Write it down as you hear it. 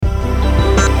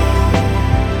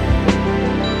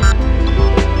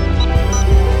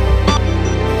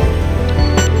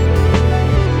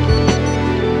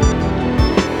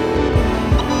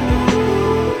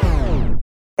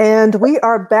And we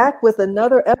are back with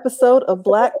another episode of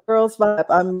Black Girls Vibe.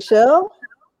 I'm Michelle.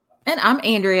 And I'm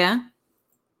Andrea.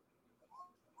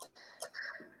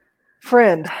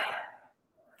 Friend,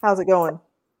 how's it going?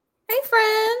 Hey,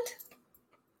 friend.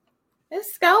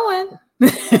 It's going.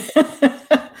 It's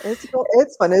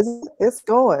fun. It's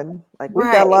going. Like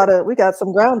we got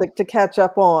some ground to catch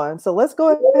up on. So let's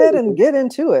go ahead and get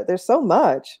into it. There's so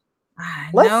much.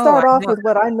 Let's start off with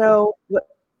what I know.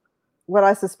 What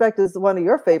I suspect is one of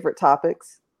your favorite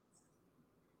topics.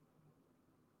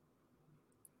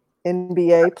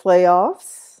 NBA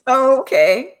playoffs.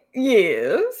 Okay.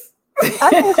 Yes.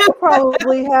 I think you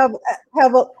probably have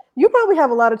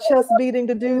a lot of chest beating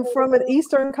to do from an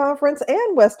Eastern Conference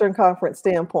and Western Conference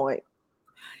standpoint.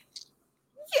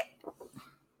 Yeah.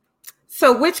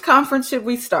 So which conference should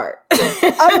we start?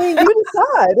 I mean, you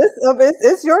decide.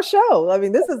 It's your show. I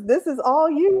mean, this is all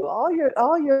you.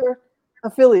 All your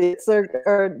affiliates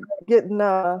are getting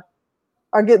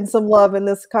some love in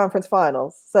this conference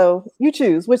finals. So you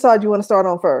choose which side you want to start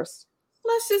on first.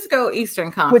 Let's just go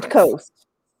Eastern Conference. Which coast?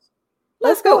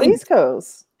 Let's go East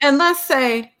Coast. And let's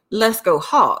go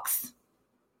Hawks.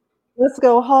 Let's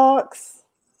go Hawks.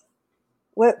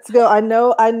 Let's go. I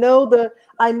know the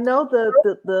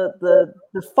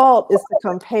default is to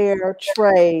compare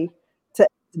Trey to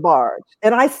Barge.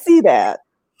 And I see that.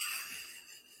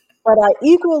 But I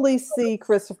equally see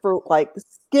Christopher, like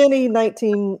skinny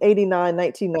 1989,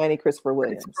 1990 Christopher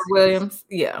Williams.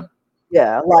 Yeah.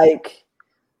 Yeah, like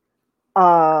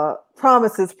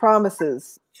promises.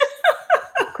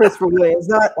 Christopher Williams,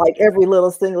 not like every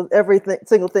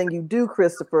single thing you do,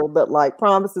 Christopher, but like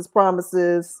promises.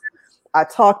 I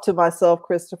talk to myself,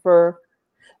 Christopher.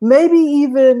 Maybe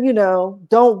even,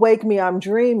 Don't Wake Me, I'm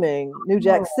Dreaming, New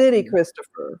Jack City,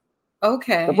 Christopher.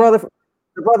 Okay. The brother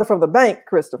from the bank,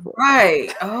 Christopher.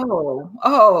 Right.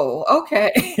 Oh,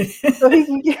 okay. So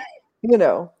he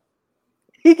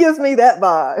gives me that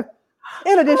vibe.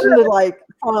 In addition to like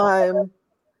Prime,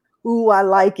 Ooh, I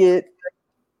Like It,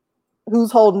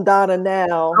 Who's Holding Donna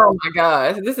Now? Oh my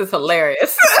gosh, this is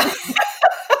hilarious.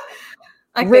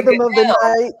 Rhythm of the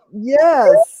Night.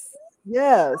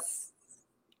 Yes.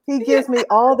 He gives me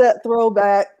all that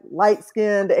throwback,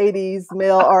 light-skinned 80s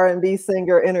male R&B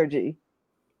singer energy.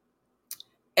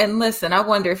 And listen, I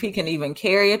wonder if he can even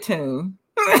carry a tune.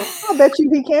 I bet you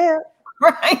he can.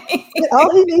 Right. All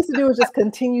he needs to do is just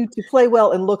continue to play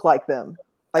well and look like them.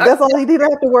 Like that's all he didn't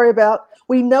have to worry about.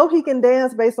 We know he can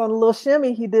dance based on a little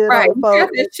shimmy he did. Right, on the phone.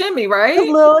 He shimmy, right?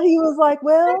 He was like,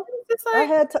 "Well, I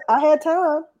had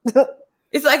time."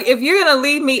 It's like if you're gonna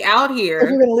leave me out here,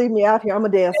 I'm gonna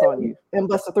dance on you and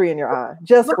bust a 3 in your eye,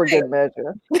 just for good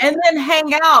measure, and then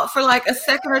hang out for like a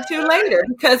second or two later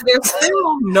because there's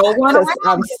still no one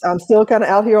around. I'm still kind of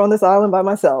out here on this island by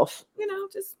myself.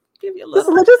 Just give you a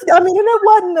little. It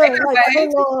wasn't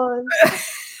hang on.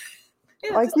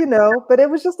 But it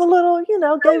was just a little,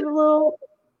 gave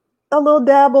a little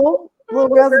dabble, a little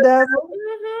razzle dazzle.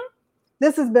 Mm-hmm.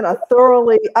 This has been a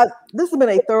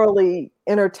thoroughly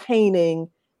entertaining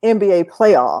NBA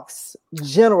playoffs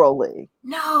generally.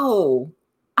 No,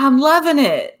 I'm loving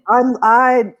it.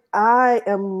 I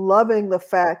am loving the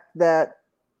fact that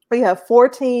we have 4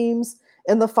 teams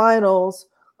in the finals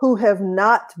who have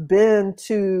not been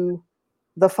to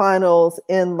the finals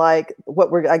in like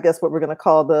what we're going to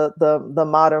call the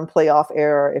modern playoff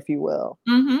era, if you will.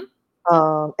 Mm-hmm.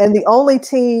 And the only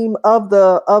team of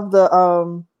the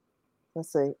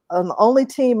only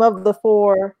team of the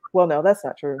 4. Well, no, that's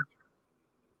not true.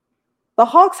 The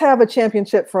Hawks have a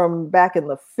championship from back in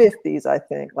the 50s, I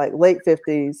think, like late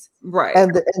 50s. Right.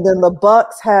 And then the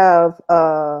Bucks have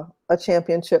a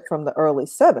championship from the early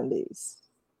 70s.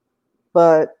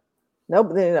 But no,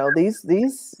 these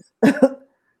This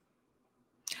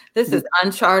is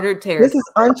uncharted territory. This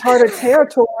is uncharted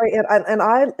territory, and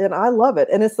I love it.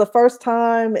 And it's the first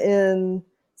time and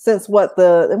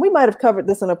we might have covered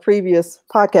this in a previous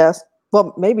podcast.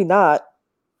 Well, maybe not.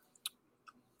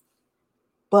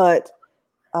 But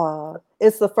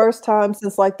it's the first time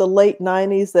since like the late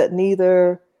 90s that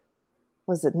neither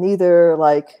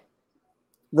like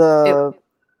the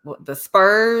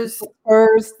Spurs,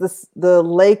 the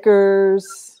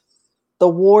Lakers, the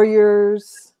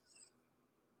Warriors.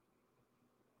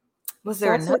 Was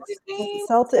there another team?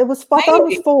 It was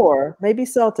 4, maybe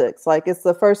Celtics. Like it's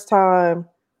the first time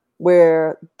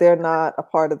where they're not a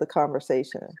part of the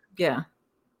conversation. Yeah.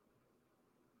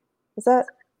 Is that?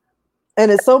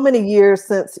 And it's so many years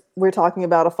since we're talking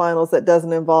about a finals that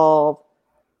doesn't involve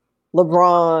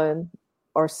LeBron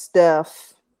or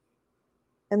Steph.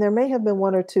 And there may have been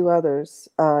 1 or 2 others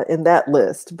in that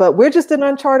list, but we're just in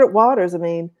uncharted waters. I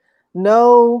mean,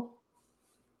 no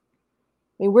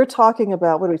mean, we're talking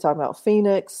about, what are we talking about?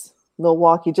 Phoenix,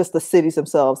 Milwaukee, just the cities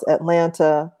themselves,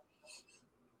 Atlanta,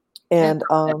 and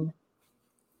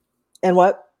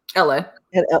what? LA.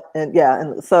 And yeah,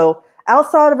 and so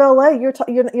outside of LA,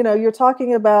 you're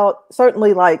talking about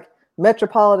certainly like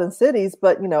metropolitan cities,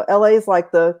 but LA is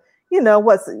like the,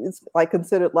 it's like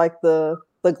considered like the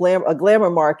glamour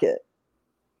market.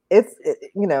 It's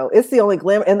the only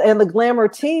glamour, and the glamour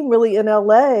team really in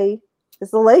LA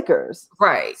is the Lakers.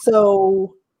 Right.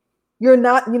 So you're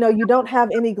not, you don't have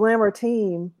any glamour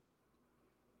team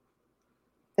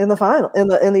in the final, in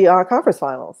the conference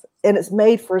finals, and it's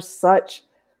made for such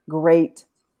great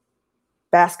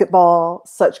basketball,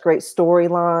 such great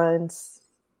storylines.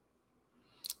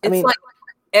 It's like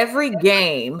every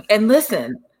game, and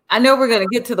listen, I know we're going to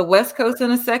get to the West Coast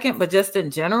in a second, but just in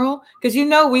general, because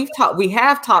we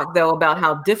have talked though about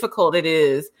how difficult it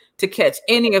is to catch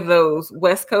any of those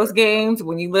West Coast games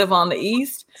when you live on the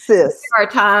East. Sis, there are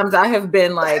times I have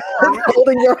been like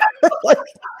holding your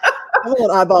I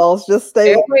want eyeballs. Just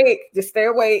stay awake. Just stay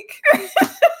awake.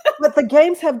 But the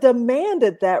games have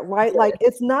demanded that, right? Like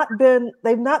they've not been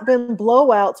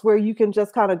blowouts where you can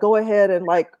just kind of go ahead and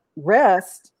like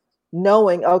rest,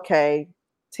 knowing, okay,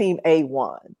 team A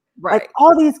won. Right. Like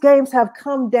all these games have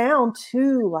come down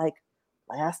to like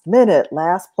last minute,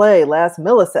 last play, last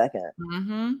millisecond.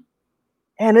 Mm-hmm.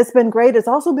 And it's been great. It's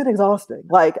also been exhausting.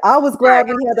 Like I was glad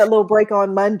we had that little break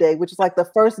on Monday, which is like the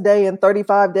first day in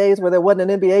 35 days where there wasn't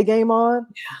an NBA game on.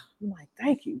 Yeah. I'm like,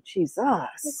 thank you, Jesus. Ooh,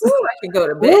 I can go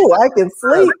to bed. Ooh, I can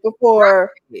sleep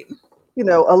before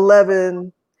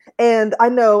 11. And I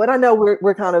know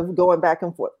we're kind of going back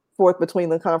and forth between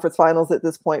the conference finals at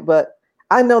this point, but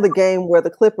I know the game where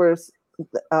the Clippers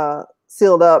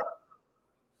sealed up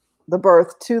the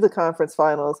berth to the conference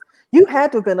finals. You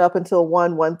had to have been up until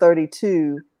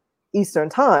 1:32 Eastern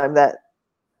time.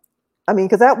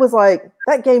 Because that was like,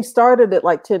 that game started at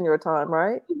like 10 your time,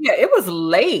 right? Yeah, it was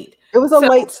late. It was a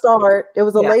late start. It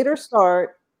was a later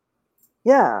start.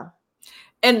 Yeah.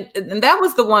 And that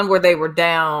was the one where they were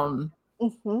down.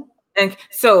 Mm-hmm. And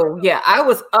so, yeah, I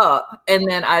was up and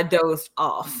then I dozed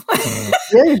off.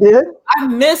 Yeah, you did. I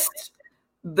missed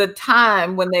the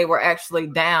time when they were actually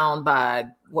down by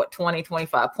 20,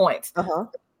 25 points. Uh-huh.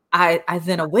 I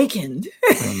then awakened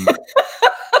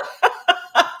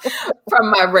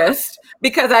from my rest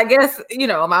because I guess,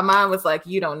 my mind was like,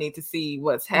 you don't need to see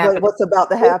what's happening. What's about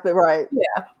to happen, right?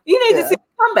 Yeah. You need to see the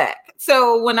comeback.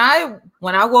 So when I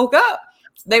woke up,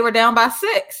 they were down by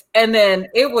 6. And then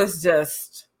it was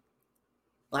just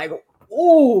like,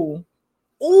 ooh.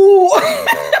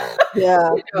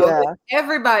 Yeah.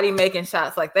 Everybody making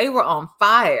shots like they were on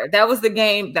fire. That was the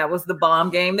game. That was the bomb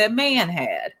game that Man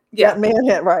had. Yeah, Man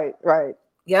had, right.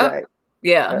 Yeah. Right.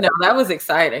 Yeah. Right. No, that was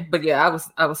exciting. But yeah,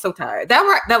 I was so tired.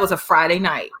 That was a Friday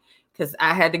night because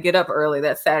I had to get up early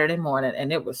that Saturday morning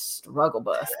and it was struggle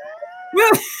bus.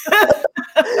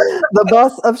 The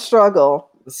bus of struggle.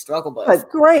 The struggle bus. But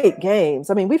great games.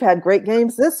 I mean, we've had great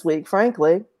games this week,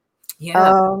 frankly.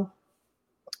 Yeah.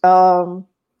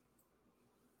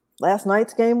 Last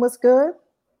night's game was good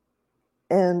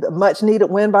and a much needed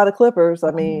win by the Clippers.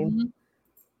 I mean,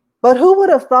 but who would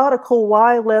have thought a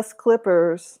Kawhi-less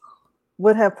Clippers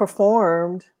would have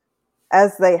performed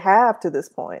as they have to this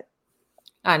point?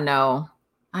 I know.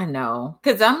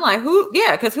 Because I'm like,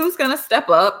 because who's going to step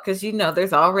up? Because,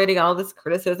 there's already all this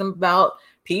criticism about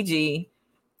PG.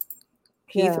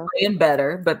 He's playing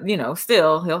better, but,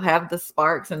 still he'll have the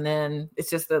sparks and then it's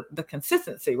just the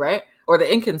consistency, right? Or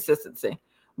the inconsistency.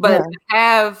 But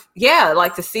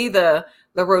to see the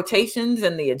rotations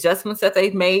and the adjustments that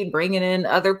they've made, bringing in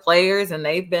other players and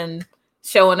they've been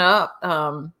showing up.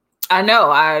 I know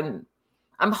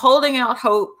I'm holding out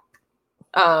hope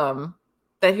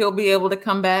that he'll be able to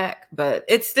come back, but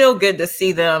it's still good to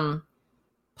see them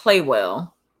play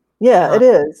well. Yeah, it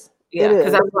is. Yeah,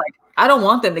 because I was like, I don't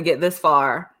want them to get this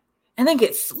far and then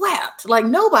get swept. Like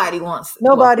nobody wants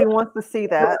to see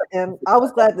that. And I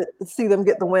was glad to see them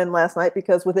get the win last night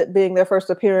because with it being their first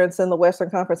appearance in the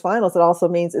Western Conference Finals, it also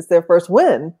means it's their first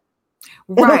win.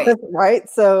 Right. Right.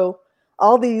 So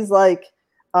all these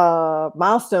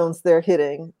milestones they're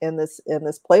hitting in this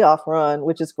playoff run,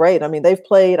 which is great. I mean, they've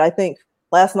played, I think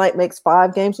last night makes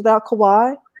 5 games without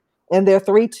Kawhi and they're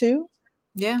 3-2.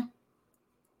 Yeah.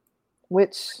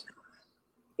 Which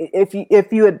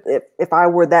if I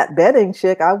were that betting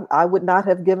chick, I would not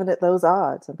have given it those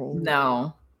odds. I mean,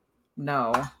 no.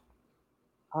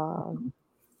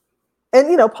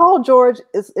 And Paul George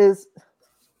is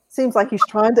seems like he's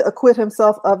trying to acquit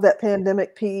himself of that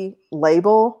pandemic P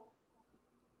label.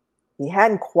 He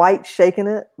hadn't quite shaken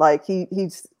it. Like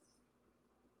he's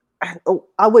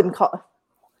I wouldn't call.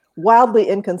 wildly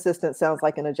inconsistent sounds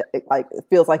like it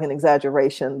feels like an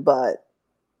exaggeration, but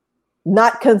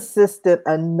not consistent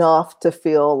enough to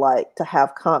feel like to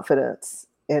have confidence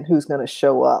in who's going to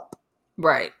show up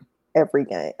right every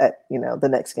game at the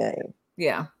next game.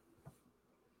 Yeah.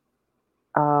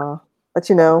 But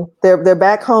they're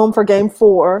back home for game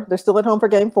 4. They're still at home for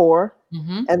game 4.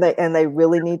 Mm-hmm. And they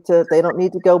really they don't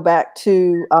need to go back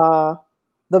to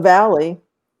the Valley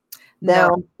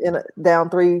down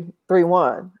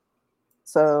 3-1.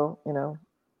 So,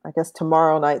 I guess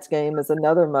tomorrow night's game is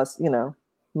another must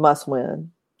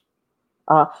win.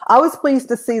 I was pleased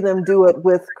to see them do it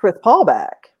with Chris Paul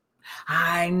back.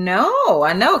 I know,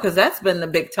 because that's been the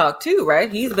big talk too, right?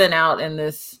 He's been out in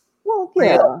this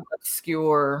real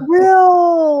obscure.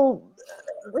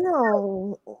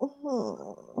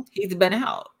 He's been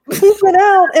out. He's been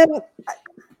out, and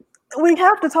we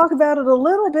have to talk about it a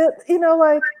little bit.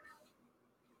 Like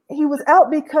he was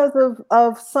out because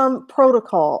of some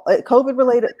protocol,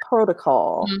 COVID-related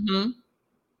protocol,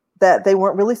 that they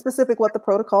weren't really specific what the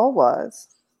protocol was.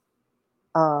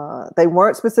 They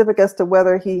weren't specific as to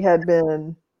whether he had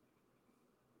been,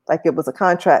 like it was a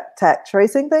contact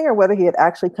tracing thing, or whether he had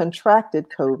actually contracted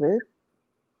COVID.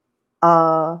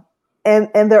 And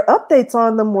their updates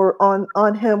on them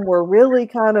on him were really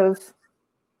kind of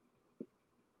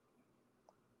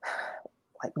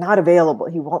like not available.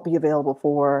 He won't be available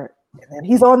and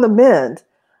he's on the mend.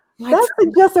 That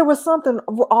suggests there was something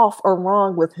off or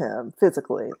wrong with him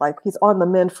physically. Like he's on the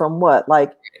mend from what?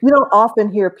 Like you don't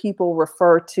often hear people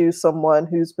refer to someone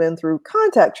who's been through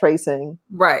contact tracing,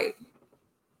 right,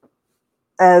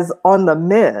 as on the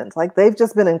mend. Like they've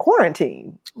just been in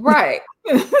quarantine, right?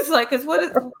 It's like, cause what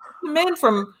is the mend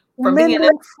from being in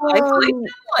isolation,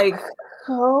 like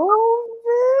COVID?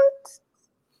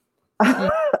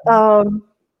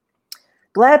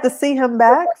 Glad to see him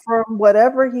back from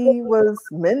whatever he was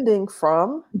mending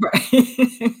from.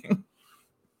 Right.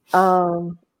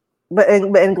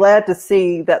 But glad to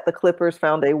see that the Clippers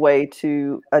found a way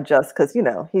to adjust, because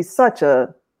he's such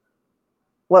a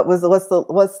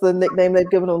what's the nickname they've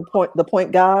given him, the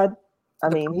point god. I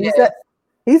mean, he's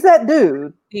that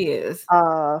dude. He is.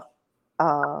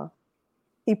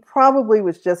 He probably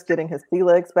was just getting his sea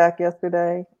legs back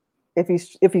yesterday, if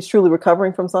he's truly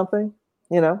recovering from something,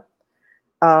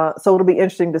 So it'll be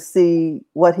interesting to see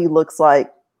what he looks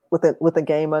like with a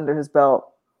game under his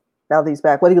belt. Now that he's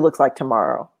back, what he looks like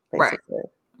tomorrow, basically.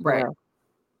 Right.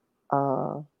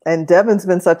 And Devin's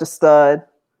been such a stud.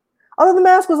 Although the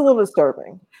mask was a little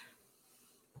disturbing.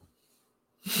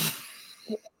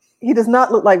 He does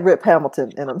not look like Rip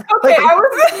Hamilton in him. Okay,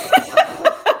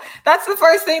 that's the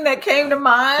first thing that came to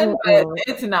mind, but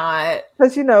it's not.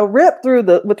 Because Rip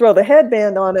would throw the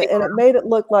headband on it, and it made it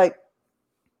look like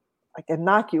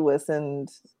innocuous and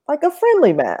like a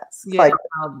friendly mask. Yeah,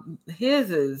 his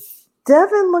is.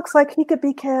 Devin looks like he could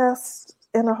be cast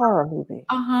in a horror movie.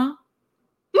 I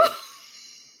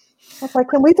was like,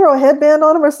 can we throw a headband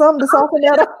on him or something to soften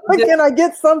that up? Like, can I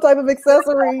get some type of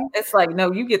accessory? It's like,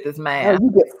 no, you get this mask.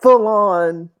 You get full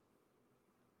on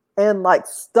and like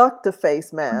stuck to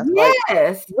face mask.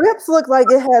 Yes. Like, Rip's looked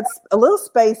like it had a little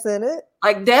space in it.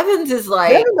 Like Devin's is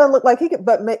like. Devin doesn't look like he could,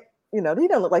 but he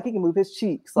doesn't look like he can move his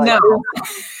cheeks. Like, no.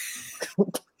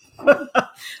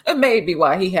 It may be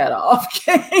why he had an off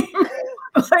game.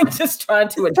 Like just trying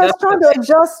to adjust. Just trying to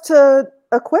adjust to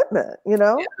equipment,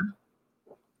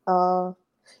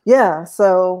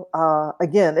 So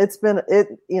again,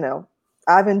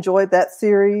 I've enjoyed that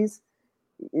series.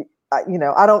 I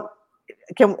don't.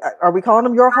 Are we calling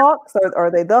them your Hawks? Or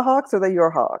are they the Hawks? Or are they your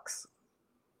Hawks?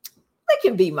 They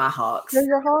can be my Hawks. They're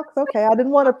your Hawks. Okay, I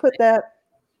didn't want to put that.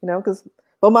 Because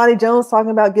Bomani Jones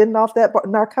talking about getting off that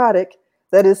narcotic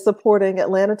that is supporting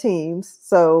Atlanta teams.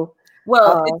 So,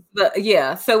 so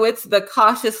it's the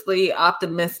cautiously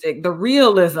optimistic, the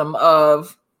realism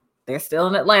of they're still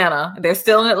in Atlanta, they're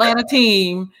still an Atlanta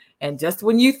team, and just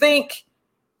when you think,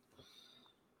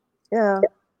 I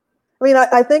mean,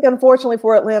 I think unfortunately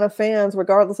for Atlanta fans,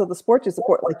 regardless of the sport you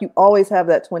support, like you always have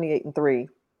that 28-3.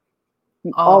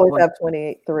 You always have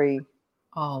 28-3.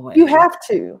 Always, you have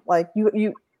to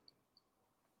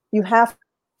you have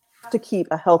to keep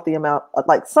a healthy amount,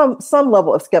 like some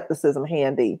level of skepticism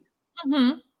handy.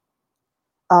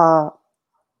 But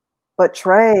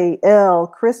Trey, L,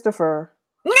 Christopher,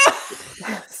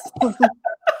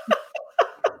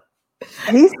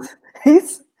 he's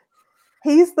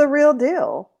the real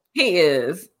deal. He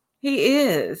is,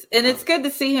 and it's good to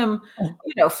see him.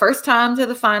 First time to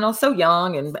the final, so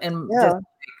young, and just,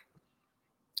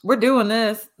 we're doing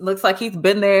this. Looks like he's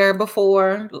been there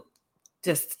before.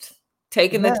 Just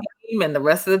taking the team, and the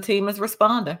rest of the team is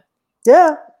responding.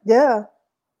 Yeah.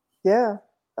 Yeah.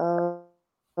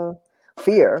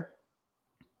 Fear.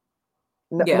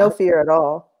 No, Yeah. no fear at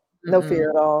all. No fear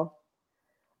at all.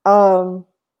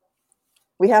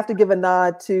 We have to give a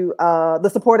nod to the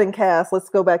supporting cast. Let's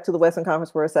go back to the Western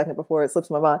Conference for a second before it slips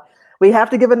my mind. We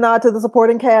have to give a nod to the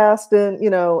supporting cast in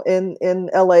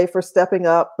LA for stepping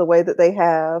up the way that they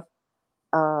have.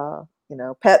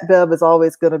 Pat Bev is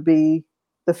always going to be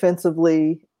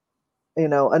defensively,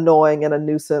 annoying and a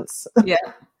nuisance. Yeah.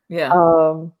 Yeah.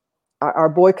 Our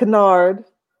boy Kennard.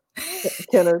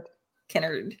 Kennard.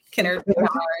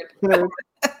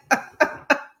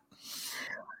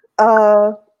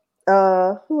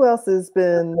 Who else has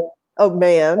been? Oh,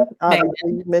 Man. Obviously,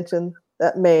 you mentioned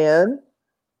that Man.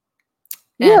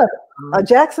 And,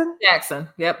 Jackson.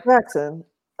 Yep. Jackson.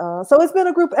 So it's been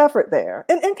a group effort there,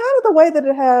 and kind of the way that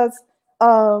it has,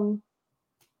 kind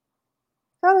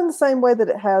of in the same way that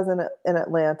it has in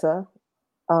Atlanta.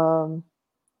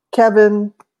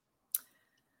 Kevin.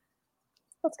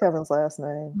 What's Kevin's last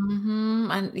name?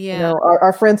 Yeah.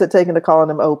 Our friends had taken to calling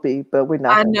him Opie, but we're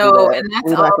not. I know, and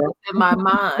that's all in my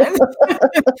mind.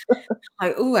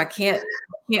 Like, ooh, I can't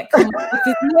come up with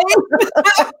his name.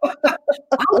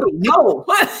 I don't know.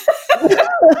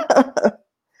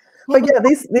 But yeah,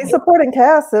 these supporting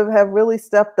casts have really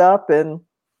stepped up and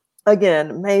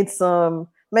again made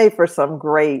for some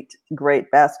great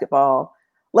basketball.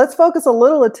 Let's focus a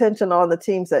little attention on the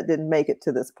teams that didn't make it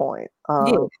to this point.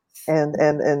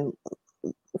 And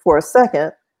for a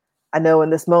second, I know in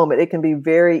this moment it can be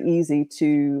very easy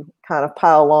to kind of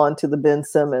pile on to the Ben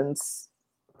Simmons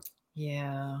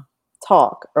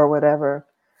talk or whatever.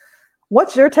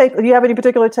 What's your take? Do you have any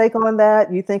particular take on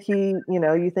that? You think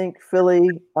you think Philly,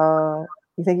 you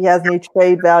think he has any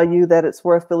trade value that it's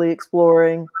worth Philly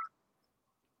exploring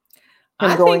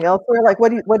him going elsewhere? Like,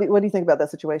 what do you think about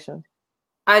that situation?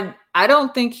 I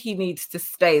don't think he needs to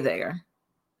stay there.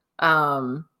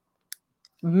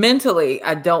 Mentally,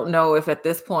 I don't know if at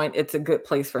this point it's a good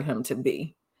place for him to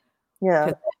be. Yeah.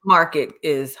 The market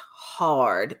is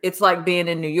hard. It's like being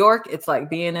in New York. It's like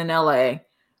being in LA.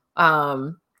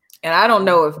 And I don't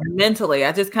know if mentally,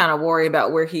 I just kind of worry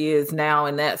about where he is now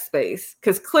in that space.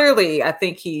 Because clearly, I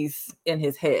think he's in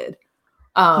his head.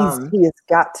 He has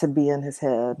got to be in his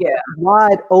head. Yeah.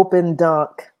 Wide open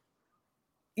dunk.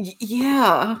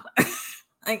 Yeah.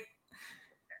 like,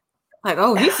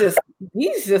 oh, he's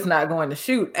just not going to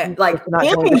shoot. Like,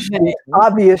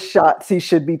 obvious shots he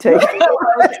should be taking.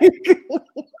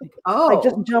 Like,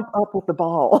 just jump up with the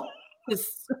ball.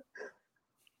 He's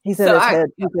in his head.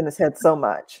 He's in his head so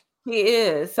much. He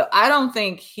is. So I don't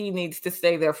think he needs to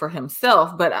stay there for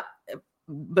himself. But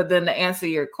then to answer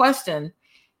your question,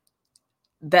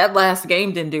 that last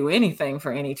game didn't do anything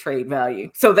for any trade value.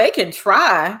 So they can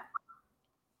try.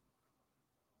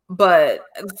 But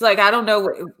it's like, I don't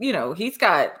know, he's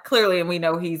got clearly, and we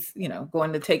know he's,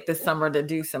 going to take this summer to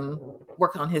do some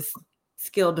work on his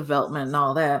skill development and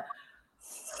all that.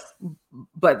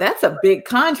 But that's a big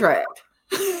contract.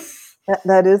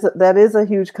 That is a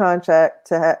huge contract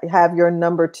to have your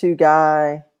number 2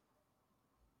 guy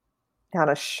kind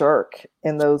of shirk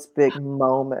in those big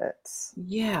moments.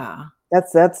 Yeah.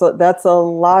 That's a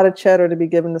lot of cheddar to be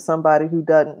given to somebody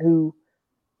who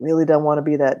really doesn't want to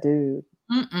be that dude.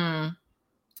 And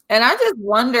I just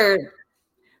wondered,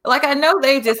 like, I know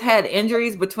they just had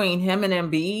injuries between him and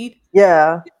Embiid.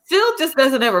 Yeah. It still just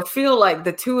doesn't ever feel like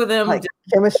the two of them. Like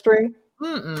chemistry.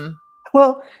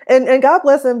 Well, and God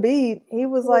bless Embiid. He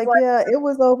was like, yeah, it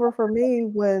was over for me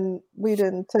when we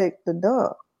didn't take the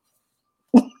dunk.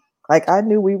 Like, I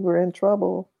knew we were in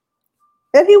trouble.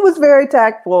 And he was very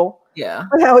tactful. Yeah.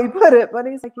 On how he put it. But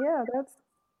he's like, yeah,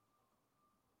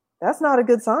 that's not a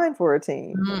good sign for a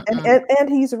team. And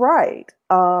he's right.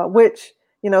 Which,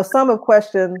 some have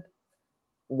questioned,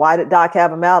 why did Doc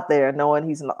have him out there knowing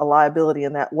he's a liability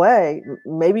in that way?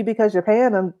 Maybe because you're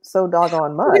paying him so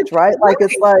doggone much, right? Like,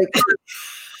 it's like,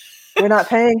 we're not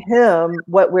paying him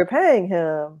what we're paying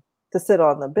him to sit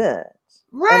on the bench.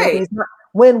 Right.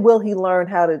 When will he learn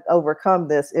how to overcome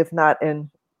this, if not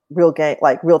in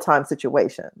real-time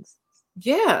situations?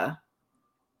 Yeah.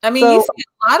 I mean, you see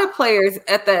a lot of players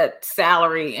at that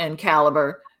salary and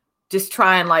caliber just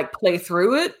try and play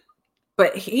through it.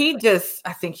 But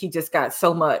I think he just got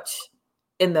so much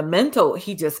in the mental,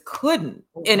 he just couldn't.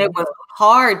 And it was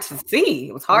hard to see.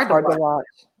 It was hard to watch.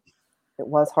 It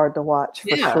was hard to watch,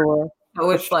 for sure. So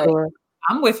it's like,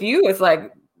 I'm with you. It's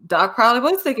like, Doc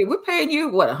probably was thinking, we're paying you,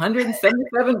 what,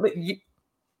 177?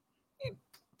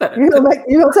 But you're gonna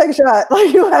take a shot.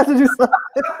 Like, you have to do something.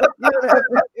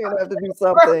 you have to do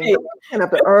something. Right. You have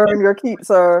to earn your keep,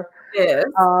 sir. Yes.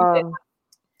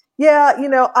 Yeah,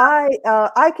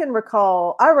 I can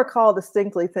recall. I recall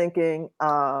distinctly thinking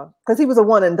because he was a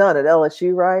one and done at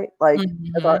LSU, right? Like,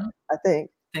 I think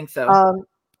so.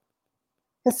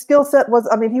 His skill set was.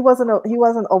 I mean, he wasn't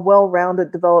a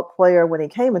well-rounded, developed player when he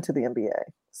came into the NBA.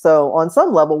 So, on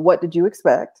some level, what did you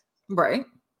expect? Right.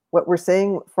 What we're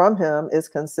seeing from him is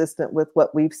consistent with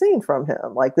what we've seen from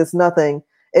him. Like, there's nothing.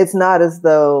 It's not as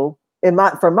though,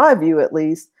 from my view at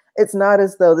least, it's not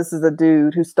as though this is a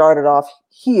dude who started off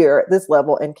here at this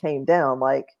level and came down.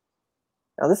 Like,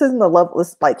 now this isn't the level.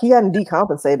 It's like he hadn't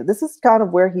decompensated. This is kind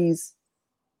of where he's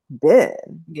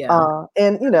been. Yeah.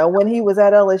 And when he was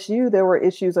at LSU, there were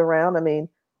issues around. I mean,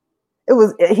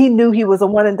 he knew he was a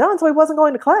one and done, so he wasn't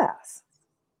going to class.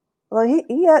 Well, he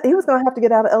was going to have to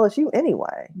get out of LSU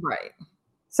anyway. Right.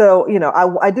 So,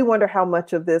 I do wonder how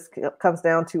much of this comes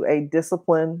down to a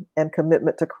discipline and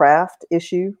commitment to craft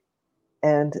issue.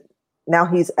 And now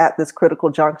he's at this critical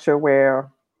juncture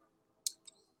where,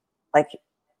 like,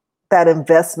 that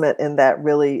investment in that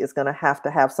really is going to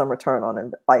have some return on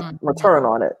it, return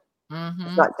on it.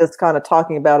 It's not just kind of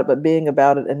talking about it, but being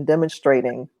about it and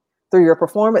demonstrating through your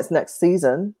performance next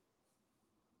season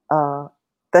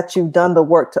that you've done the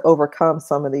work to overcome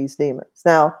some of these demons.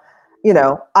 Now,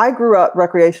 I grew up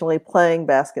recreationally playing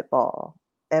basketball,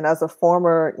 and as a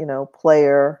former,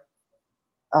 player,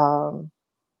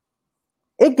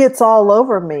 it gets all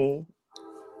over me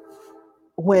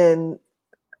when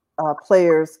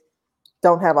players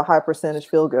don't have a high percentage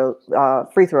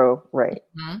free throw rate.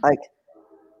 Like,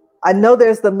 I know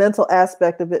there's the mental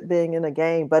aspect of it being in a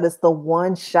game, but it's the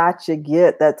one shot you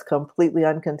get that's completely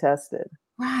uncontested.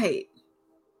 Right.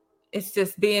 It's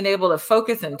just being able to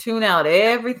focus and tune out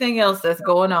everything else that's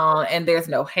going on, and there's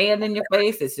no hand in your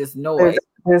face. It's just noise.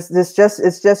 It's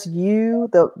just you,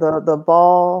 the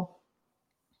ball,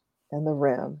 and the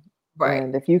rim. Right.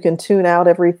 And if you can tune out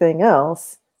everything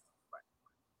else,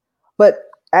 but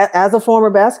as a former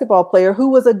basketball player who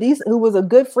was a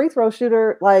good free throw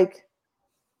shooter, like,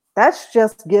 that's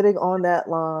just getting on that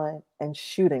line and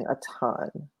shooting a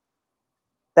ton.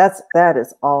 That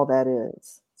is all that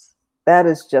is. That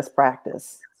is just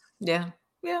practice. Yeah.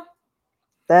 Yeah.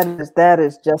 That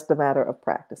is just a matter of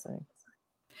practicing.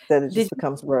 That it just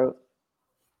becomes rote.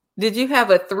 Did you have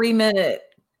a 3-minute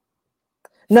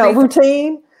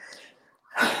routine?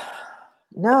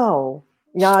 No,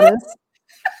 Giannis.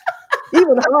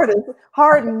 Even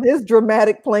Harden, his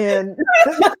dramatic plan,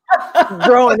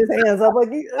 drawing his hands up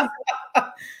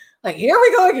like, here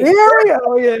we go again. Here we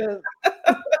go again.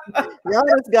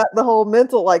 Giannis got the whole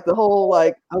mental,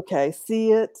 okay,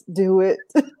 see it, do it.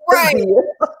 Right.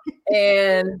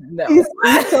 And no. He's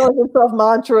telling himself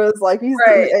mantras,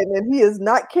 and he is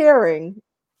not caring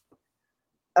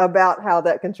about how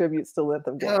that contributes to length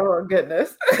of game. Oh,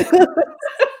 goodness.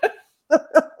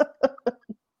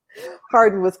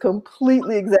 Harden was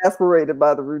completely exasperated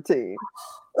by the routine.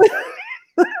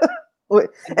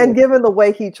 And given the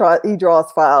way he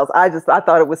draws fouls, I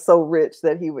thought it was so rich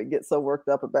that he would get so worked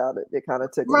up about it. It kind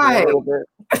of tickled me a little bit.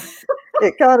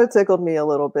 It kind of tickled me a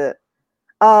little bit.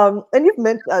 And you've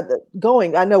mentioned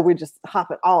I know we're just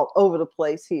hopping all over the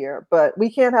place here, but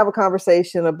we can't have a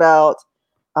conversation about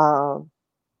an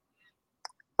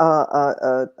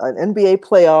NBA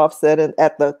playoffs that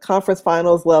at the conference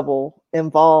finals level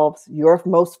involves your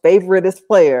most favoriteest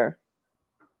player,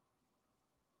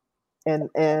 and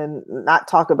not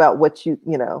talk about what do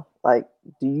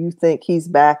you think he's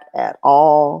back at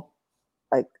all?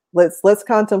 Like, let's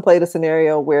contemplate a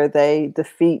scenario where they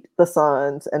defeat the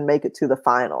Suns and make it to the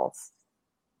finals.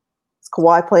 Is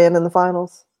Kawhi playing in the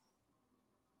finals?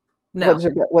 No.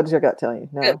 What does your gut tell you?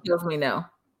 No. It tells me no.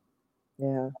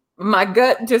 Yeah. My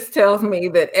gut just tells me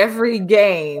that every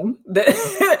game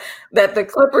that that the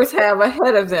Clippers have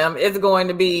ahead of them is going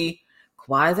to be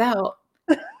Kawhi's out.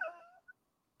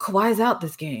 Kawhi's out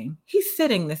this game. He's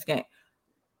sitting this game.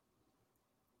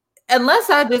 Unless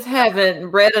I just haven't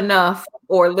read enough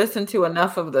or listened to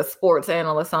enough of the sports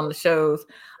analysts on the shows,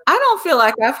 I don't feel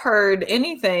like I've heard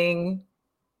anything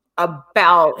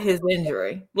about his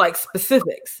injury, like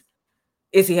specifics.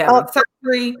 Is he having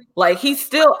surgery? Like, he's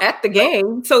still at the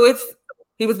game. So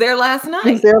he was there last night.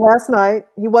 He was there last night.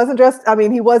 He wasn't dressed. I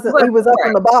mean, he was up in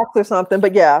the box or something,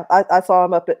 but yeah, I saw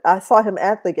him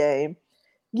at the game.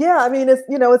 Yeah. I mean,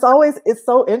 it's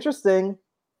so interesting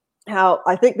how,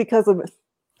 I think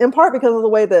in part because of the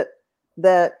way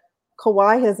that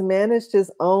Kawhi has managed his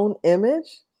own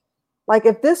image. Like,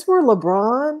 if this were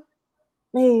LeBron,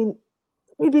 I mean,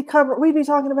 we'd be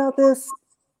talking about this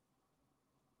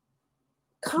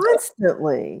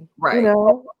constantly, right?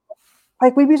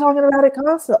 Like, we'd be talking about it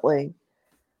constantly.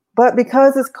 But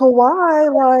because it's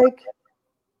Kawhi, like,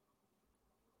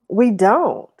 We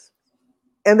don't.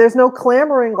 And there's no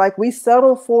clamoring. Like, we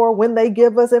settle for when they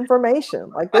give us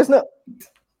information. Like, there's no,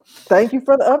 thank you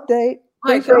for the update.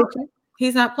 Appreciate you.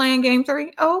 He's not playing game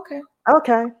 3. Oh, okay.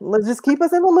 Okay. Let's just keep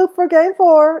us in the loop for game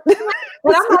 4. But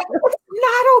I'm like, it's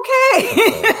not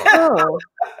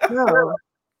okay. No.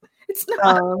 It's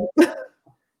not.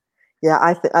 Yeah,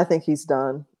 I think he's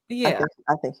done. Yeah.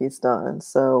 I think he's done.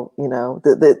 So,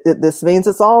 this means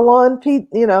it's all on Pete,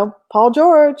 Paul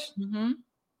George. Mm-hmm.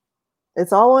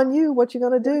 It's all on you. What you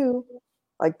gonna do?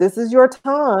 Like, this is your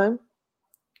time.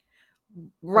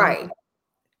 Right.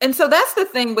 And so that's the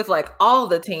thing with like all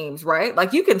the teams, right?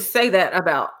 Like, you can say that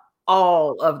about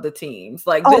all of the teams.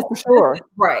 Like, for sure.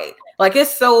 Right. Like,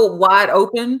 it's so wide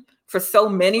open for so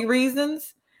many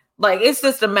reasons. Like, it's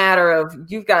just a matter of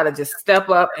you've got to just step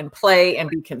up and play and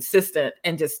be consistent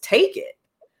and just take it.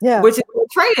 Yeah. Which is what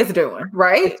Trae is doing,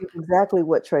 right? Which is exactly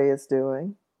what Trae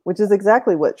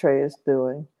is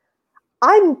doing.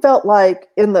 I felt like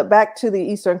back to the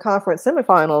Eastern Conference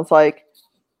semifinals, like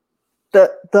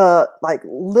the like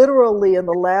literally in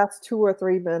the last 2 or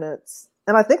 3 minutes,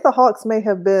 and I think the Hawks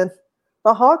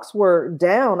were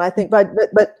down, I think, but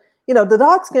the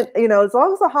Hawks can, as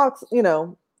long as the Hawks,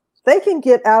 they can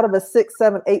get out of a 6,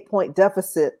 7, 8 point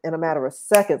deficit in a matter of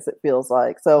seconds, it feels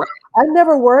like. So I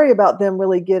never worry about them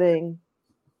really getting,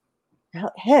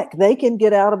 heck, they can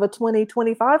get out of a 20,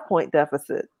 25 point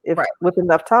deficit with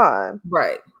enough time.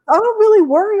 Right. I don't really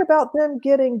worry about them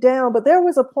getting down, but there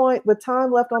was a point with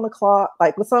time left on the clock,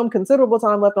 like with some considerable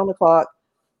time left on the clock.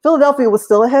 Philadelphia was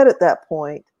still ahead at that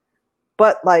point.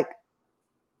 But like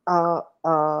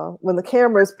when the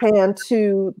cameras panned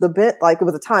to the bench, like it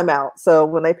was a timeout. So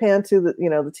when they panned to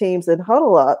the teams in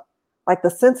huddle up, like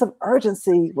the sense of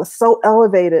urgency was so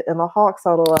elevated in the Hawks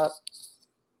huddle up.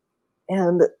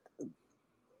 And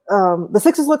the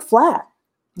Sixers looked flat.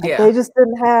 Like, they just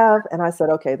didn't have, and I said,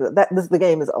 okay, the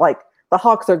game is like the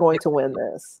Hawks are going to win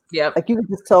this. Yeah, like you could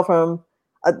just tell from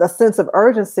a sense of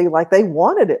urgency, like they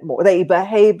wanted it more. They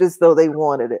behaved as though they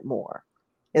wanted it more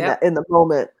in the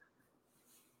moment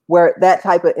where that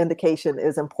type of indication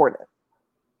is important.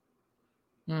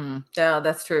 Yeah,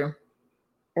 that's true.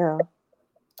 Yeah.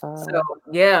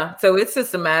 So it's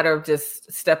just a matter of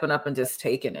just stepping up and just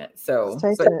taking it. So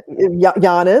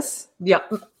Giannis. Yeah.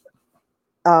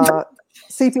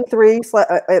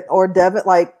 CP3 or Devin,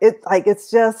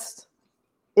 it's just,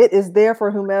 it is there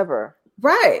for whomever.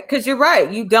 Right, because you're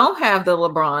right. You don't have the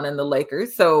LeBron and the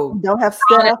Lakers, so you don't have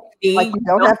Steph. Like, you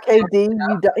don't have KD.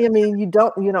 You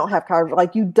don't have Kyrie.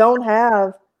 Like, you don't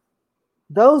have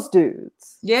those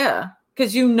dudes. Yeah,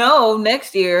 because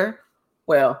next year,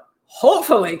 well,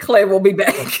 hopefully Clay will be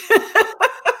back.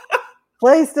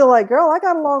 Clay's still like, girl, I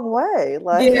got a long way.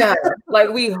 Like, yeah, like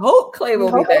we hope Clay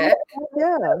will be back.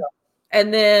 Yeah.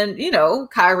 And then,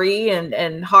 Kyrie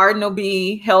and Harden will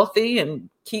be healthy and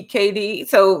keep KD.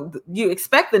 So you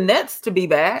expect the Nets to be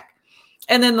back,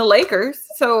 and then the Lakers.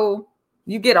 So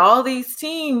you get all these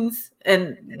teams,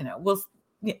 and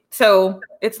so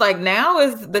it's like now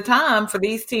is the time for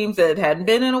these teams that hadn't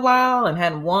been in a while and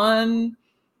hadn't won.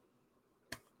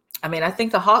 I mean, I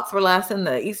think the Hawks were last in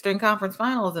the Eastern Conference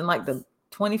Finals in like the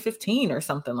 2015 or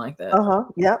something like that.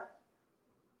 Yep.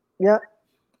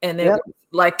 And then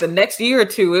like the next year or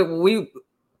two,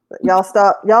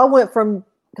 y'all went from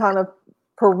kind of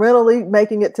perennially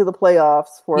making it to the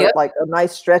playoffs for like a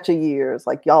nice stretch of years.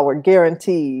 Like, y'all were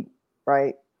guaranteed,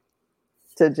 right,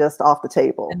 to just off the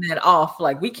table. And then off,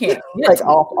 like, we can't get like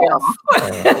off.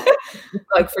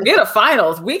 Like, forget a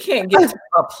finals, we can't get to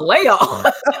a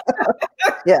playoff.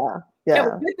 Yeah. And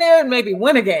we'll get there and maybe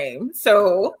win a game.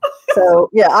 So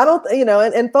yeah, I don't,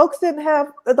 and folks didn't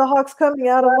have the Hawks coming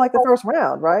out of like the first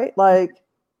round, right? Like,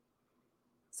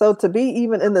 so to be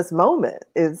even in this moment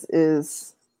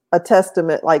is a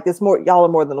testament. Like, it's more, y'all are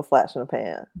more than a flash in the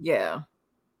pan. Yeah.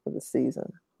 For the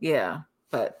season. Yeah.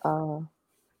 But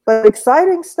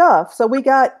exciting stuff. So we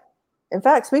got, in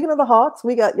fact, speaking of the Hawks,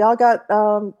 y'all got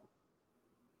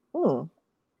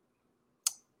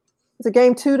is it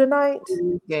game 2 tonight?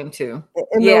 Game 2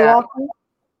 in Milwaukee.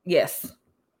 Yes.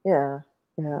 Yeah.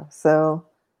 So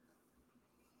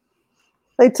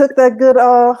they took that good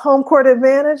home court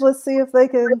advantage. Let's see if they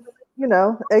can,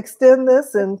 extend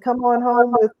this and come on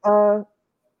home with.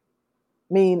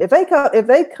 If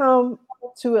they come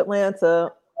to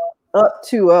Atlanta up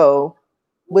 2-0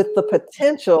 with the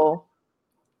potential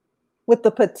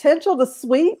to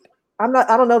sweep. I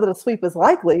don't know that a sweep is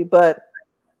likely, but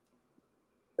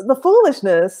the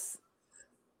foolishness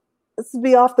is to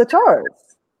be off the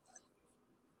charts.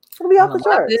 It'll be off the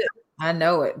charts. I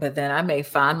know it, but then I may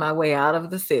find my way out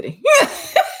of the city.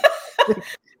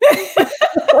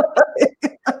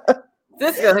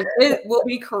 It will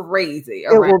be crazy.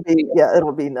 It will be,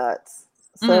 it'll be nuts.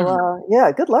 So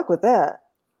good luck with that.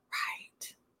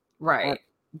 Right.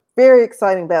 Very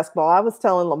exciting basketball. I was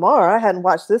telling Lamar I hadn't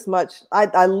watched this much.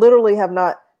 I literally have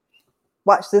not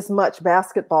watched this much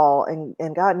basketball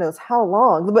and God knows how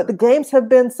long. But the games have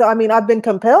been so. I mean, I've been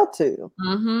compelled to.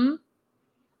 Mm-hmm.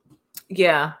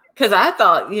 Yeah, because I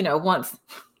thought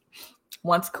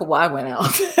once Kawhi went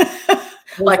out,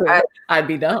 like I'd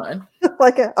be done.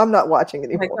 Like I'm not watching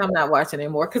anymore. Like I'm not watching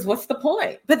anymore because what's the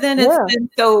point? But then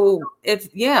it's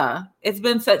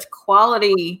been such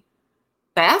quality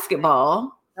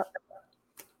basketball.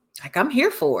 Like I'm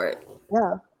here for it.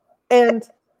 Yeah, and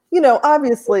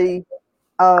obviously,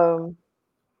 I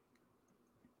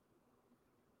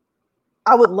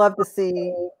would love to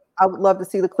see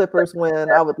the Clippers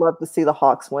win. I would love to see the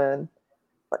Hawks win.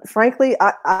 But frankly,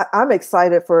 I'm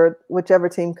excited for whichever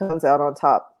team comes out on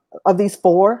top of these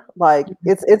four. Like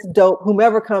it's dope.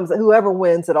 Whoever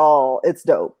wins it all, it's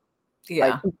dope. Yeah,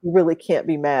 like, you really can't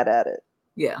be mad at it.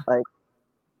 Yeah, like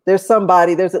there's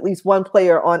at least one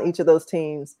player on each of those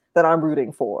teams that I'm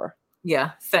rooting for.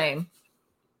 Yeah, same.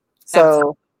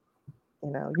 So,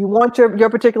 you want your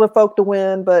particular folk to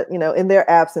win, but in their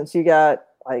absence, you got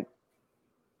like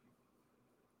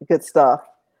good stuff.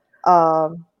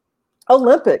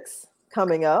 Olympics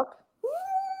coming up.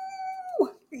 Ooh,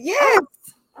 yes.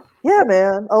 Yeah,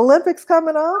 man. Olympics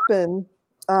coming up, and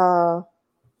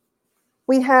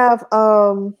we have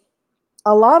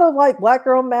a lot of like Black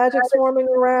girl magic swarming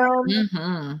around.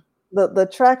 Mm-hmm. The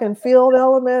track and field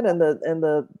element and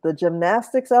the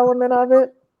gymnastics element of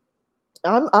it.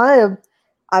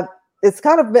 It's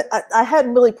kind of been, I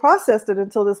hadn't really processed it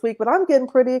until this week, but I'm getting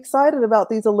pretty excited about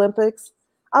these Olympics.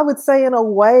 I would say in a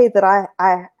way that I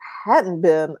hadn't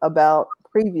been about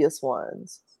previous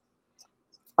ones.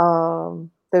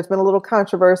 There's been a little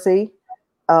controversy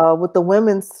with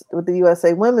the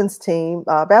USA women's team,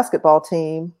 basketball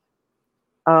team,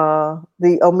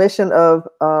 the omission of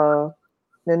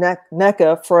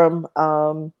Nneka from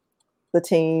the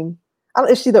team.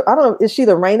 Is she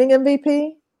the reigning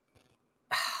MVP?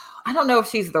 I don't know if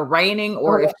she's the reigning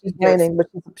or if she's reigning, but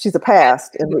she's a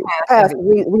past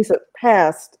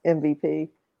MVP.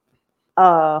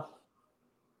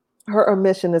 Her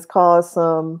omission has caused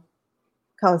some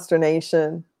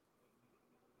consternation,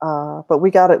 but we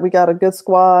got a good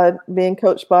squad being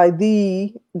coached by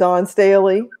the Dawn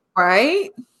Staley,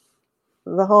 right?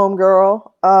 The home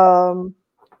girl.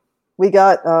 We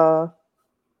got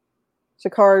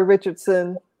Sha'Carri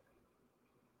Richardson,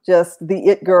 just the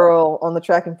it girl on the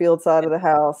track and field side of the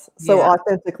house, so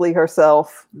authentically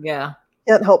herself. Yeah,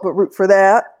 can't help but root for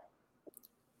that.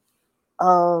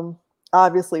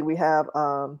 Obviously, we have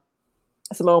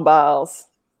Simone Biles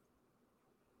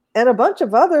and a bunch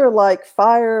of other like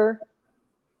fire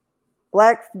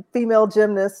Black female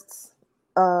gymnasts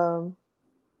in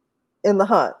the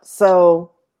hunt.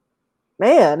 So,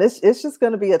 man, it's just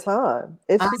going to be a time.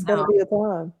 It's just going to be a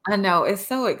time. I know. It's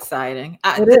so exciting.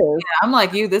 It is. Yeah, I'm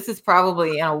like you. This is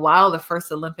probably in a while the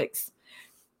first Olympics,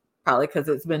 probably because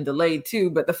it's been delayed too,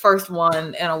 but the first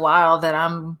one in a while that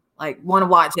I'm like want to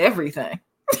watch everything.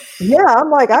 Yeah, I'm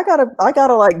like I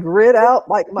gotta like grid out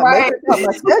like my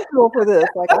schedule for this.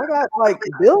 Like I got like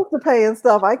bills to pay and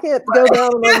stuff. I can't go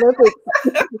down in the Olympics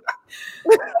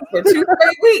for 2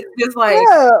 straight weeks. Just like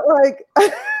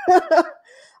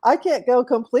I can't go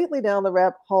completely down the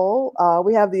rabbit hole.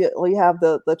 We have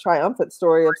the triumphant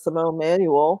story of Simone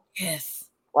Manuel. Yes,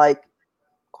 like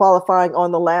qualifying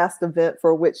on the last event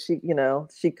for which she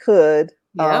could.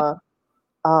 Yep.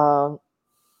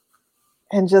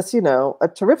 And just, a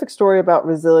terrific story about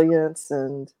resilience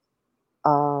and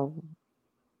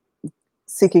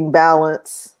seeking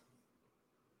balance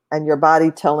and your body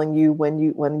telling you when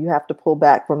you have to pull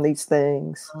back from these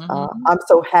things. Mm-hmm. I'm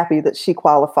so happy that she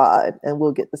qualified and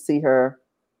we'll get to see her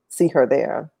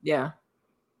there. Yeah.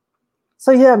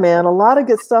 So yeah, man, a lot of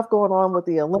good stuff going on with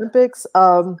the Olympics.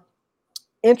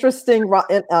 Interesting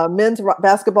men's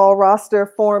basketball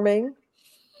roster forming.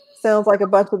 Sounds like a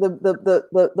bunch of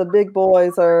the big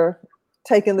boys are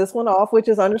taking this one off, which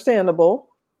is understandable.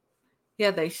 Yeah,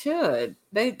 they should.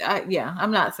 I'm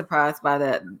not surprised by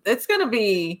that. It's going to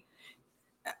be,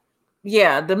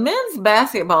 the men's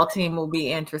basketball team will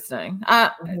be interesting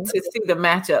to see the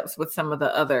matchups with some of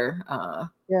the other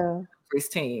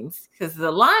teams, because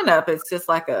the lineup is just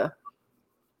like a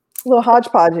little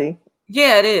hodgepodgey.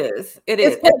 Yeah, it is. It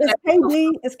is.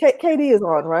 KD is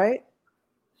on, right?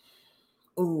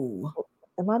 Ooh.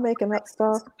 Am I making up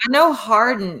stuff? I know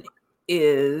Harden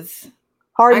is.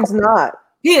 Harden's not.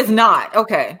 He is not.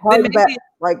 Okay.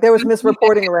 Like there was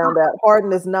misreporting around that.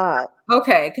 Harden is not.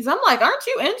 Okay, because I'm like, aren't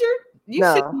you injured? You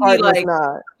should No, be Harden like, is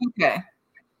not. okay.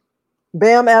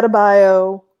 Bam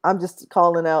Adebayo. I'm just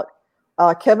calling out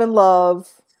Kevin Love.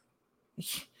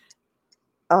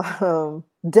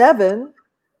 Devin.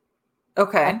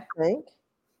 Okay. I think.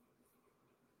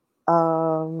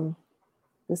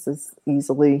 This is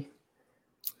easily.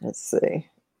 Let's see.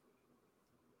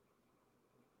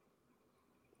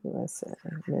 Let's say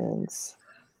men's.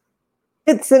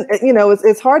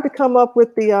 It's hard to come up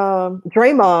with the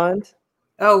Draymond.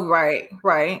 Oh, right.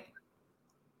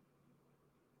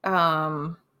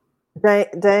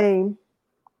 Dame.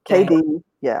 KD.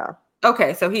 Yeah.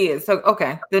 Okay, so he is. So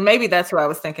okay, then maybe that's who I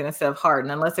was thinking instead of Harden,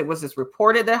 unless it was just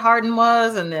reported that Harden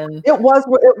was, and then it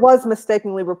was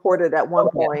mistakenly reported at one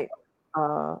point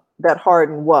that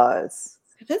Harden was.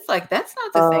 It's like that's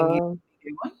not the thing you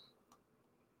doing.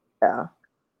 Yeah,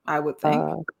 I would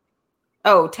think.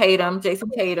 Tatum,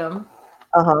 Jason Tatum.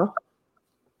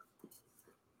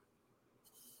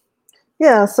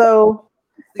 Yeah, so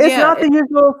it's not the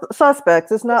usual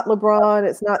suspects. It's not LeBron.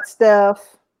 It's not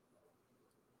Steph.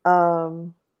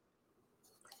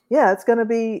 It's going to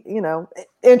be,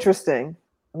 interesting.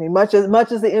 I mean, much as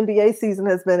the NBA season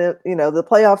has been, the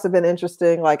playoffs have been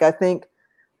interesting. Like, I think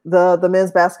the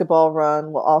men's basketball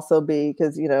run will also be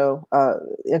because,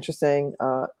 interesting.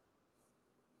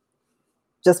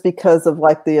 Just because of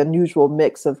like the unusual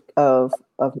mix of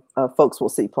folks we'll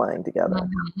see playing together.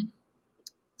 Mm-hmm.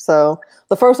 So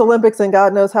the first Olympics in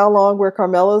God knows how long where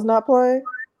Carmelo's not playing.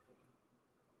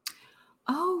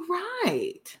 Oh,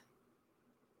 right.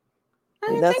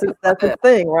 I mean, that's the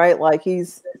thing, right? Like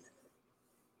he's,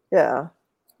 yeah.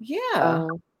 Yeah.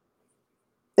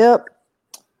 Yep.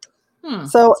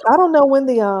 So I don't know when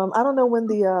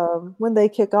when they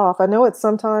kick off. I know it's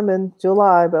sometime in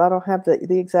July, but I don't have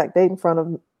the exact date in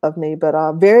front of me. But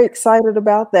I'm very excited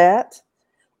about that.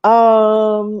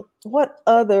 What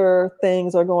other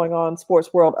things are going on in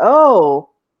sports world? Oh,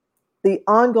 the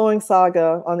ongoing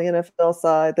saga on the NFL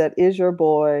side that is your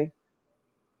boy,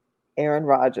 Aaron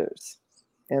Rodgers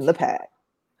and the Pack.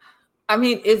 I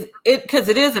mean, because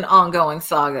it is an ongoing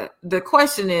saga. The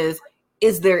question is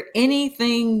there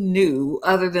anything new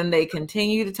other than they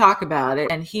continue to talk about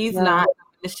it and he's not going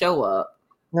to show up?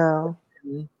 No.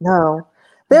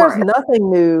 There's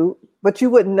nothing new, but you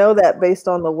wouldn't know that based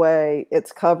on the way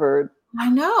it's covered. I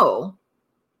know.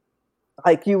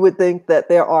 Like you would think that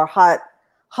there are hot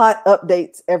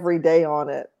updates every day on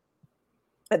it.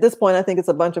 At this point, I think it's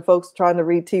a bunch of folks trying to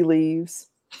read tea leaves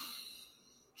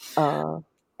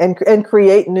and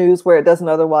create news where it doesn't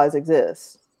otherwise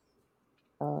exist.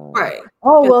 Right.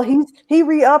 Oh, well, he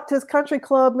re-upped his country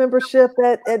club membership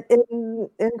in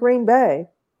Green Bay.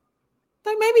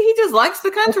 Like maybe he just likes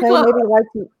the country club. Maybe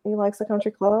he likes the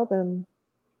country club and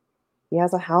he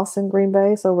has a house in Green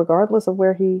Bay. So regardless of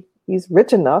where he's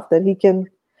rich enough that he can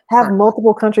have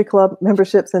multiple country club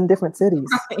memberships in different cities.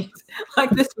 Right.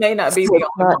 Like this may not be the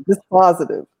only one. Just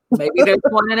positive. Maybe there's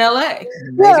one in LA.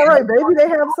 Yeah, right. Maybe they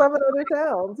have some in other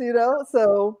towns,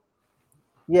 So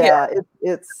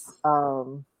it's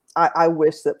I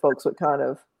wish that folks would kind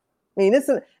of, I mean,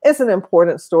 it's an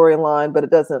important storyline, but it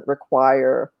doesn't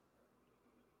require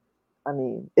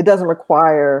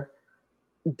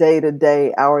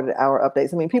day-to-day, hour-to-hour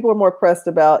updates. I mean, people are more pressed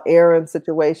about Aaron's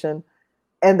situation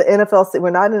and the NFL. We're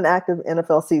not in an active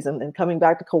NFL season and coming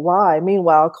back to Kawhi.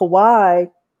 Meanwhile,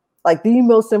 Kawhi, like the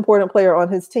most important player on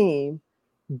his team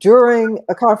during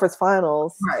a conference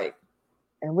finals. Right.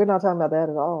 And we're not talking about that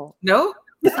at all. No.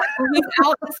 He's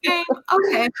out this game.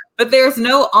 Okay. But there's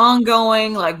no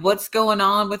ongoing, like what's going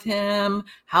on with him?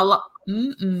 How long?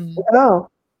 No.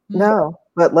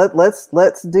 But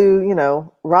let's do,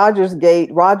 Rogers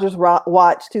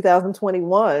Watch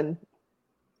 2021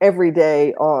 every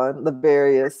day on the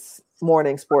various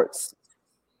morning sports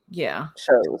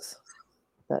shows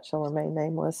that shall remain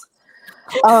nameless.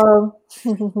 NFL,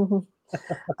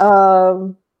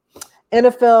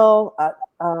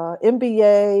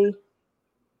 NBA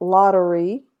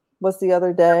lottery was the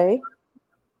other day.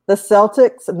 The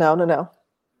Celtics, no.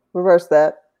 Reverse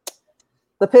that.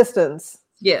 The Pistons.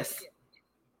 Yes.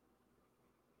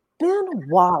 Ben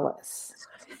Wallace.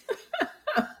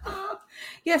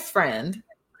 Yes, friend.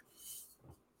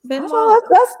 Ben Wallace.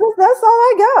 That's all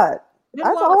I got.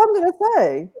 That's all I'm going to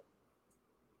say.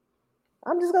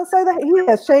 I'm just going to say that he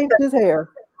has changed his hair.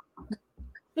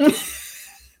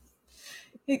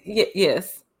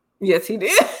 Yes, he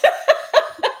did.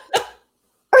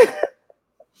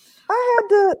 I had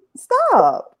to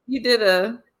stop. You did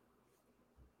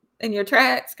in your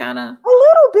tracks, kind of? A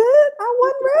little bit. I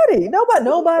wasn't ready.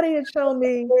 Nobody had shown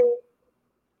me.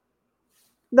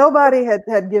 Nobody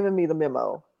had given me the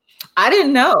memo. I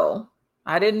didn't know.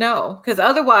 I didn't know, because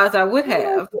otherwise I would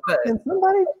have. But And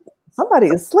somebody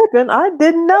is slipping. I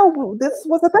didn't know this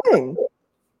was a thing.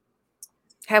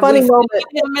 have Funny we moment.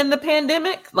 seen him in the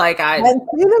pandemic? Like I hadn't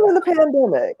seen him in the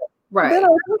pandemic. right. Then I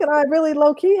was thinking I really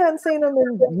low key hadn't seen him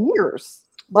in years.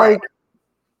 Right. Like,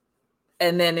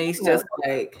 and then he's just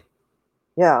like,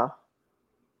 yeah.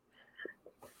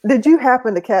 Did you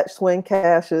happen to catch Swing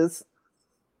Cash's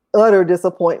utter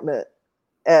disappointment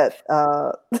at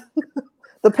the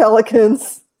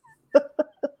Pelicans?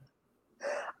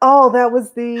 Oh, that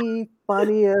was the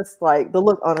funniest. Like, the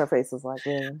look on her face was like,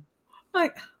 yeah.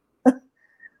 like,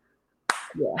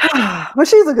 yeah. But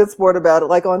she's a good sport about it.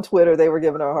 Like on Twitter, they were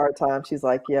giving her a hard time. She's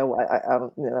like, yeah, I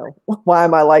don't, why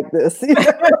am I like this? Man,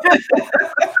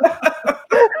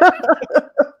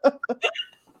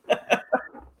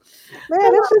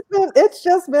 it's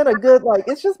just been a good, like,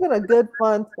 it's just been a good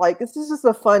fun, like, it's just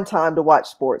a fun time to watch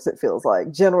sports, it feels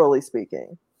like, generally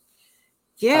speaking.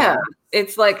 Yeah,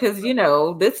 it's like, because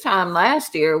this time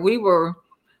last year we were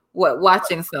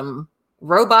watching some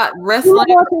robot wrestling. We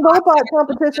were watching robot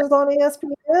competitions on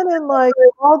ESPN, and like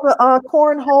all the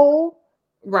cornhole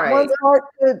one's heart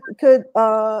could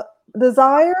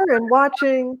desire, and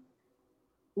watching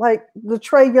like the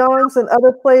Trae Youngs and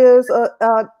other players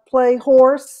play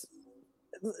horse,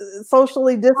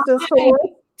 socially distanced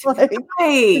horse. Like,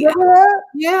 remember that?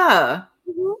 Yeah.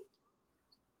 Mm-hmm.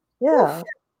 Yeah.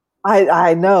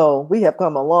 I know we have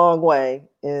come a long way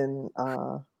in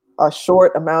a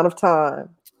short amount of time.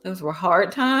 Those were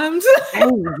hard times. They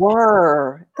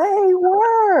were.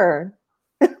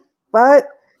 But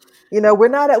we're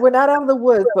not out of the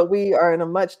woods, but we are in a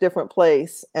much different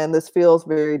place, and this feels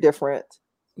very different.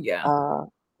 Yeah.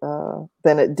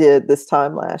 Than it did this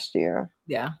time last year.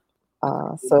 Yeah.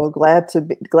 So glad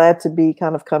to be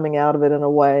kind of coming out of it in a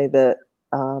way that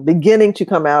beginning to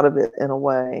come out of it in a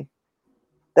way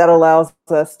that allows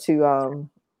us to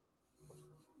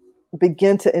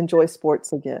begin to enjoy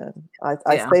sports again.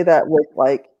 I say that with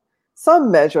like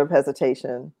some measure of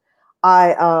hesitation.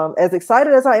 I as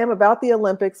excited as I am about the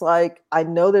Olympics, like I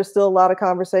know there's still a lot of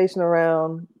conversation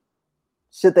around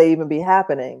should they even be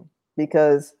happening,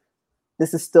 because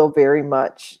this is still very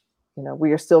much,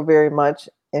 we are still very much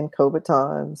in COVID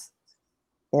times.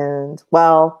 And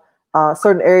while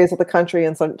certain areas of the country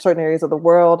and certain areas of the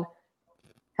world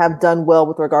have done well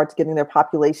with regard to getting their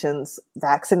populations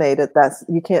vaccinated,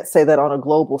 you can't say that on a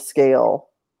global scale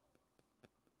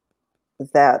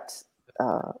that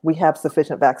we have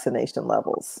sufficient vaccination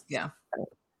levels. Yeah.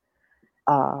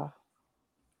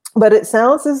 But it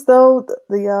sounds as though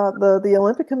the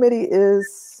Olympic Committee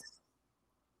is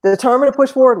determined to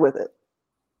push forward with it.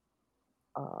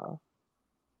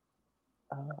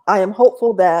 I am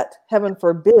hopeful that, heaven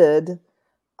forbid,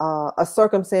 a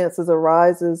circumstances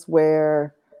arises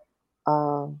where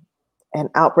an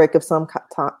outbreak of some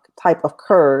type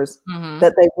occurs,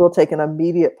 that they will take an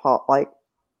immediate pause, like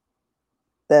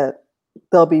that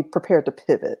they'll be prepared to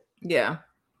pivot. Yeah.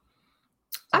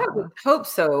 I would hope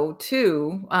so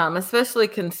too, especially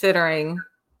considering,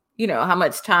 how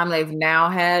much time they've now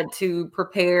had to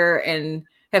prepare and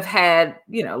have had,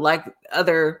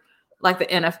 like the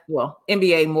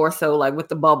NBA more so, like with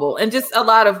the bubble, and just a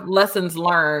lot of lessons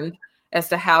learned as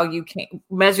to how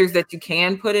measures that you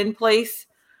can put in place.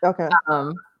 Okay.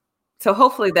 So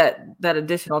hopefully that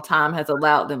additional time has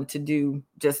allowed them to do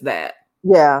just that.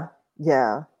 Yeah.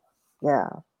 And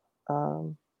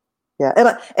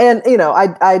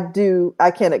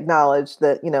I can acknowledge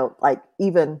that, like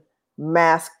even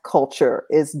mask culture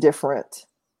is different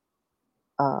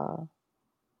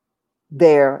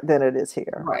there than it is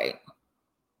here.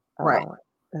 Right.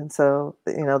 And so,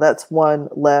 that's one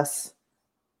less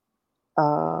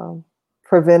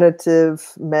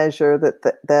preventative measure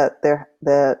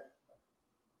that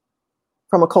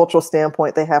from a cultural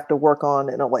standpoint, they have to work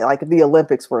on in a way. Like if the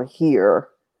Olympics were here,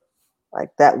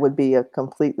 like that would be a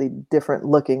completely different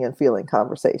looking and feeling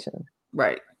conversation.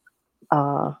 Right.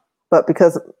 But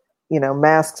because,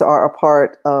 masks are a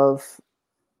part of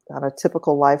a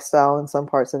typical lifestyle in some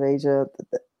parts of Asia,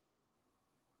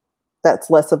 that's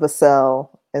less of a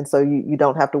sell. And so you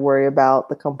don't have to worry about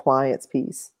the compliance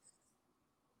piece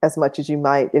as much as you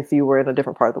might if you were in a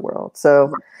different part of the world.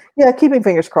 So yeah, keeping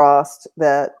fingers crossed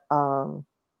that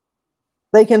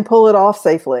they can pull it off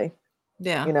safely.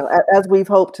 Yeah. As we've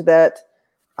hoped that,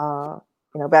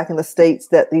 back in the States,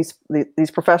 that these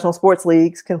professional sports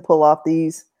leagues can pull off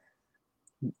these,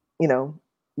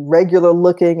 regular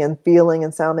looking and feeling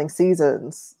and sounding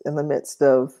seasons in the midst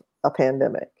of a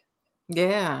pandemic.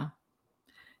 Yeah.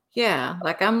 Yeah.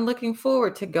 Like I'm looking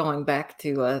forward to going back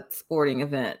to a sporting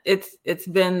event. It's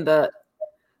been the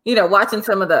watching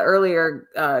some of the earlier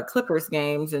Clippers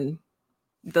games and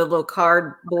the little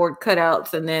cardboard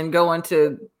cutouts, and then going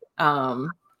to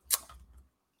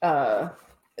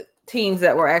teams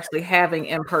that were actually having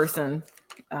in-person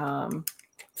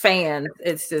fans.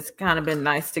 It's just kind of been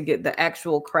nice to get the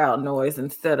actual crowd noise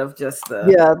instead of just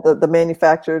the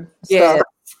manufactured stuff.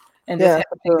 And just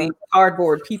having these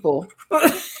cardboard people.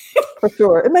 For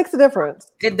sure. It makes a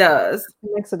difference. It does.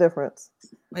 It makes a difference.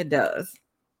 It does.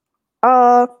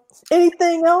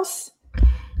 Anything else?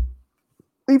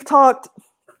 We've talked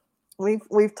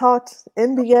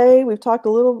NBA, we've talked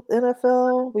a little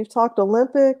NFL, we've talked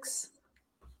Olympics.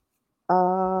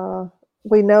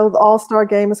 We know the All-Star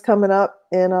game is coming up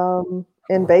in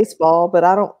baseball, but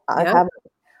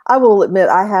I will admit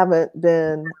I haven't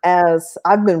been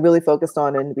I've been really focused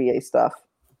on NBA stuff.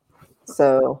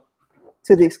 So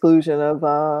to the exclusion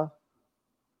of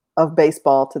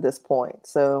baseball to this point.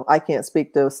 So I can't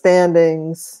speak to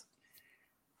standings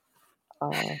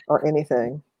or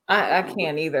anything. I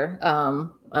can't either.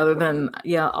 Other than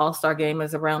All-Star game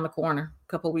is around the corner, a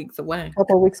couple weeks away.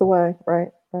 Right.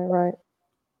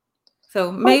 So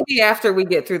maybe after we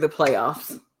get through the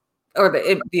playoffs or the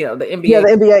NBA. Yeah, the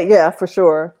NBA, yeah, for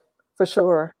sure.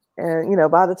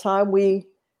 And by the time we'll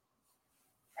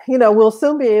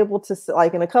soon be able to,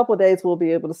 like in a couple of days, we'll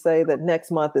be able to say that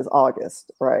next month is August,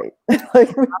 right?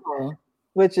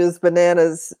 Which is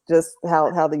bananas. Just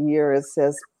how the year it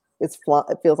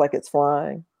feels like it's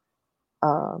flying.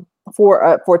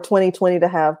 For 2020 to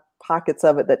have pockets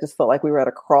of it that just felt like we were at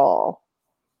a crawl.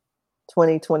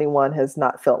 2021 has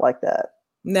not felt like that.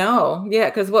 No, yeah,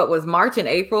 because what was March and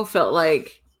April felt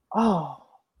like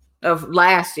of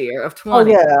last year of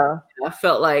 20. Oh yeah, I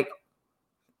felt like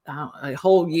a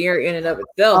whole year in and of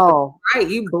itself. Right,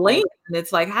 you blink and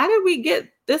it's like, how did we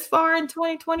get this far in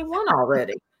 2021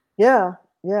 already? Yeah,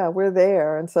 we're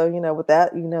there, and so with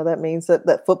that, that means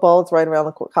that football is right around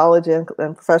the college and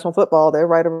professional football. They're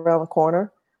right around the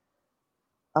corner.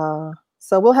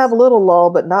 So we'll have a little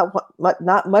lull, but not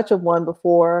much of one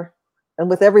before. And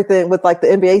with everything, with like the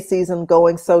NBA season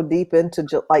going so deep into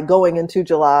going into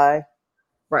July,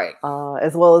 right?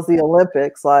 As well as the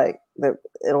Olympics,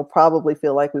 it'll probably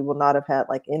feel like we will not have had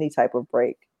like any type of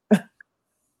break.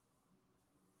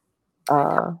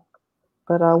 But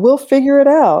we'll figure it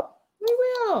out. We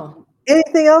will.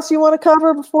 Anything else you want to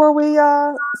cover before we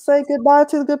say goodbye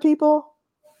to the good people?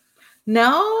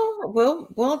 No,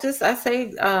 we'll just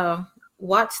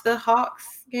watch the Hawks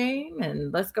game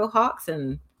and let's go Hawks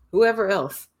and whoever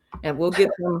else, and we'll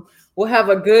get them. We'll have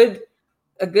a good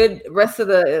rest of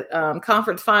the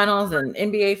conference finals and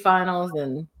NBA finals,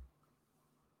 and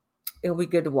it'll be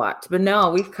good to watch. But no,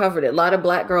 we've covered it. A lot of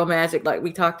Black girl magic, like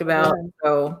we talked about. Yeah.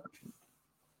 So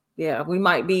yeah, we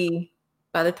might be,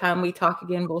 by the time we talk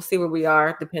again, we'll see where we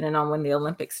are depending on when the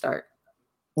Olympics start.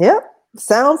 Yep.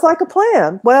 Sounds like a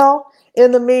plan. Well,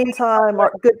 in the meantime,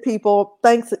 our good people,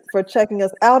 thanks for checking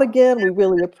us out again. We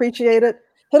really appreciate it.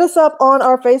 Hit us up on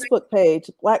our Facebook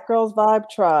page, Black Girls Vibe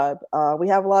Tribe. We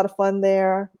have a lot of fun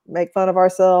there. Make fun of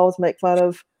ourselves, make fun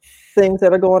of things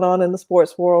that are going on in the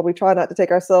sports world. We try not to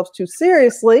take ourselves too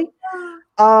seriously.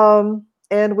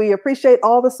 And we appreciate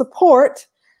all the support.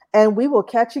 And we will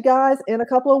catch you guys in a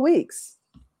couple of weeks.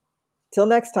 Till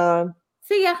next time.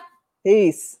 See ya.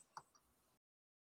 Peace.